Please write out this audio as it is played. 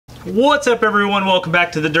What's up, everyone? Welcome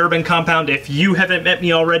back to the Durbin Compound. If you haven't met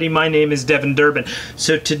me already, my name is Devin Durbin.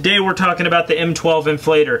 So today we're talking about the M12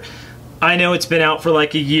 Inflator. I know it's been out for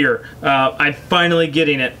like a year. I'm finally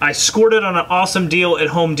getting it. I scored it on an awesome deal at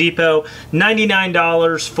Home Depot.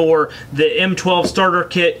 $99 for the M12 starter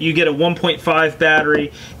kit. You get a 1.5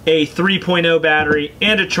 battery, a 3.0 battery,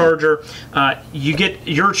 and a charger. You get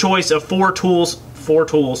your choice of four tools,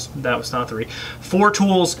 that was not three. 4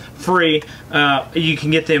 tools free. You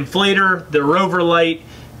can get the inflator, the rover light,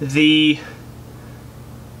 the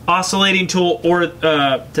oscillating tool, or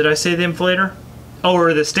did I say the inflator?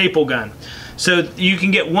 Or the staple gun. So you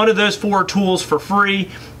can get one of those 4 tools for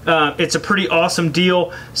free. It's a pretty awesome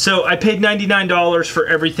deal. So I paid $99 for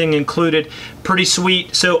everything included. Pretty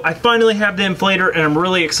sweet. So I finally have the inflator and I'm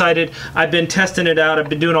really excited. I've been testing it out. I've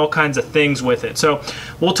been doing all kinds of things with it. So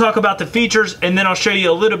we'll talk about the features and then I'll show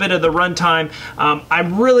you a little bit of the runtime.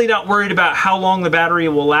 I'm really not worried about how long the battery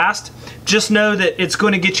will last. Just know that it's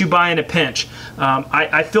going to get you by in a pinch.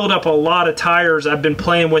 I filled up a lot of tires. I've been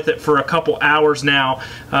playing with it for a couple hours now,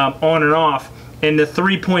 on and off. And the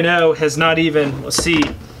 3.0 has not even, let's see,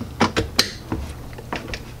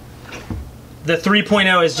 the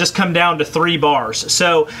 3.0 has just come down to 3 bars.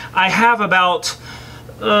 So I have about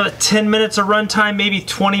 10 minutes of runtime, maybe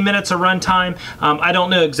 20 minutes of runtime. I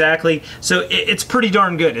don't know exactly. So it's pretty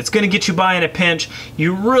darn good. It's going to get you by in a pinch.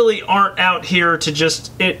 You really aren't out here to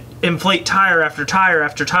just inflate tire after tire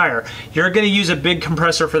after tire. You're going to use a big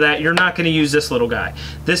compressor for that. You're not going to use this little guy.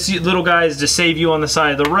 This little guy is to save you on the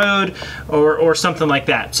side of the road or something like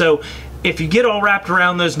that. So if you get all wrapped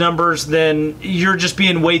around those numbers, then you're just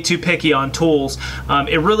being way too picky on tools.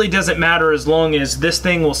 It really doesn't matter as long as this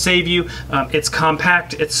thing will save you. It's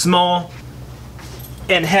compact, it's small,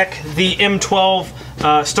 and heck, the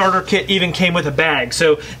M12 starter kit even came with a bag.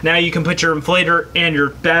 So now you can put your inflator and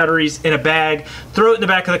your batteries in a bag, throw it in the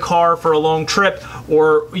back of the car for a long trip,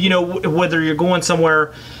 or whether you're going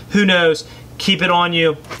somewhere, who knows, keep it on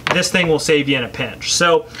you. This thing will save you in a pinch.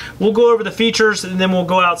 So we'll go over the features and then we'll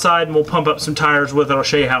go outside and we'll pump up some tires with it. I'll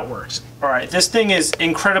show you how it works. Alright, this thing is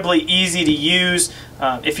incredibly easy to use.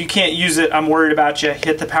 If you can't use it, I'm worried about you.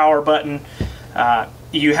 Hit the power button.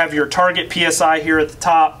 You have your target PSI here at the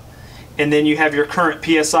top, and then you have your current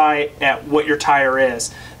PSI at what your tire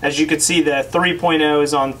is. As you can see, the 3.0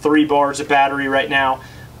 is on 3 bars of battery right now.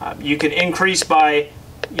 You can increase by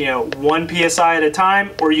 1 PSI at a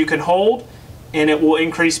time, or you can hold and it will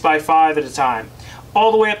increase by 5 at a time,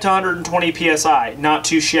 all the way up to 120 PSI. Not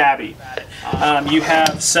too shabby. You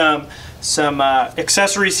have some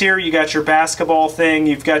accessories here. You got your basketball thing.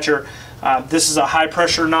 You've got your this is a high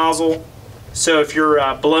pressure nozzle, so if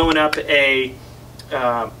you're blowing up a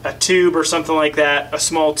tube or something like that, a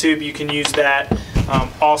small tube, you can use that.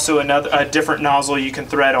 Also a different nozzle you can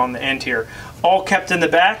thread on the end here. All kept in the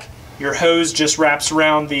back. Your hose just wraps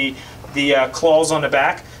around the claws on the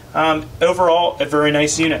back. Overall, a very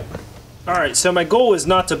nice unit. Alright, so my goal is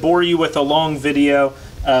not to bore you with a long video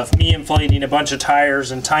of me inflating a bunch of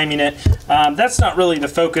tires and timing it. That's not really the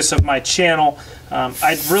focus of my channel.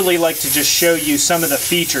 I'd really like to just show you some of the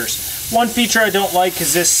features. One feature I don't like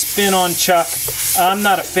is this spin-on chuck. I'm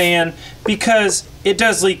not a fan because it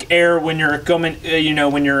does leak air when you're going,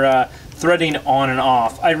 when you're threading on and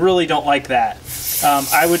off. I really don't like that.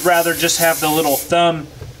 I would rather just have the little thumb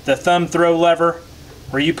throw lever,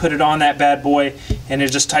 where you put it on that bad boy and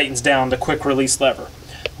it just tightens down, the quick release lever.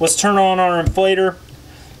 Let's turn on our inflator.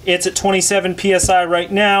 It's at 27 PSI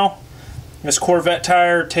right now. This Corvette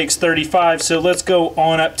tire takes 35, so let's go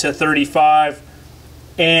on up to 35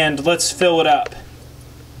 and let's fill it up.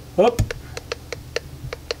 Whoop.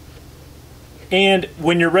 And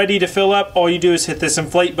when you're ready to fill up, all you do is hit this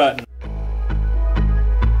inflate button.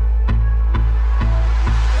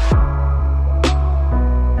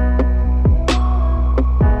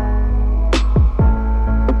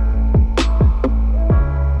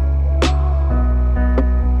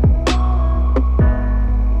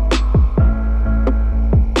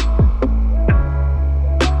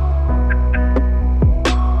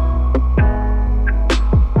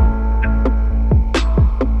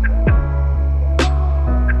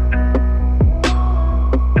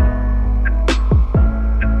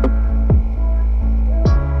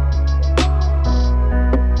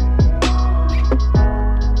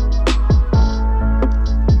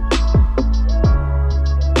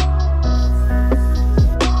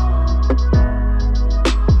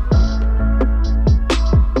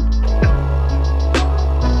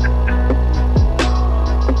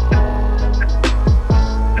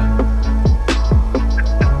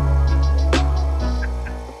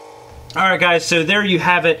 Alright guys, so there you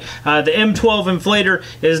have it. The M12 Inflator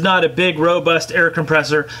is not a big, robust air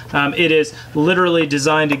compressor. It is literally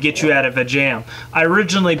designed to get you out of a jam. I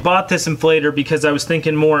originally bought this inflator because I was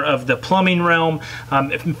thinking more of the plumbing realm,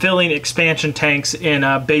 filling expansion tanks in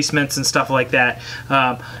basements and stuff like that,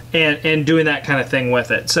 and doing that kind of thing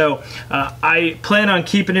with it. So I plan on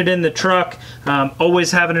keeping it in the truck,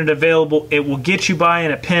 always having it available. It will get you by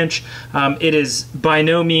in a pinch. It is by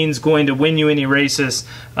no means going to win you any races,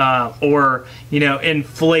 or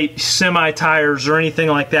inflate semi tires or anything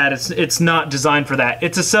like that. It's not designed for that.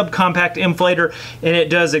 It's a subcompact inflator, and it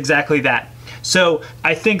does exactly that. So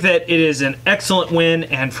I think that it is an excellent win,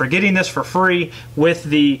 and for getting this for free with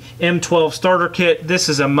the M12 starter kit, this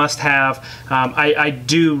is a must-have. I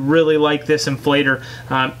do really like this inflator,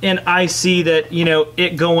 and I see that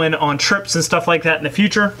it going on trips and stuff like that in the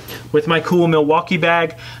future with my cool Milwaukee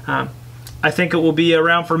bag. I think it will be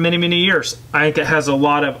around for many, many years. I think it has a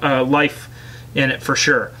lot of life in it for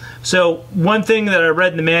sure. So one thing that I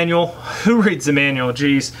read in the manual, who reads the manual?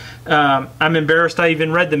 Geez, I'm embarrassed I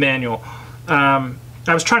even read the manual. I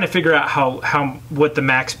was trying to figure out what the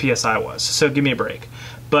max PSI was, so give me a break.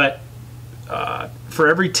 But for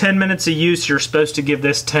every 10 minutes of use, you're supposed to give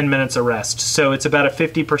this 10 minutes of rest. So it's about a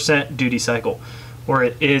 50% duty cycle, or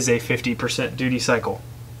it is a 50% duty cycle.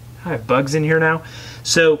 I have bugs in here now.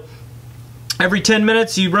 So every 10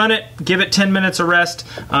 minutes you run it, give it 10 minutes of rest.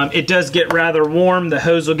 It does get rather warm. The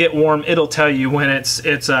hose will get warm. It'll tell you when it's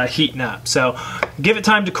heating up. So give it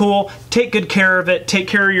time to cool. Take good care of it. Take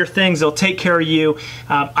care of your things. They'll take care of you.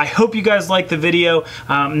 I hope you guys liked the video.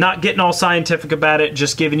 Not getting all scientific about it,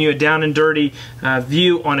 just giving you a down and dirty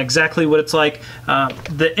view on exactly what it's like.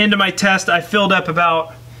 The end of my test, I filled up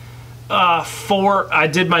about 4. I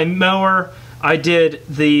did my mower. I did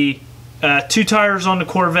the 2 tires on the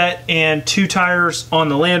Corvette and 2 tires on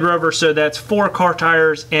the Land Rover, so that's 4 car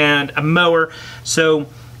tires and a mower. So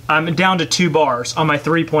I'm down to 2 bars on my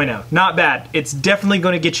 3.0. Not bad. It's definitely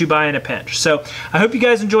going to get you by in a pinch. So I hope you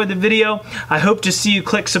guys enjoyed the video. I hope to see you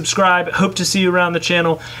click subscribe. Hope to see you around the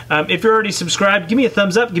channel. If you're already subscribed, give me a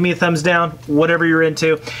thumbs up, give me a thumbs down, whatever you're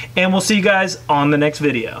into, and we'll see you guys on the next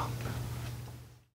video.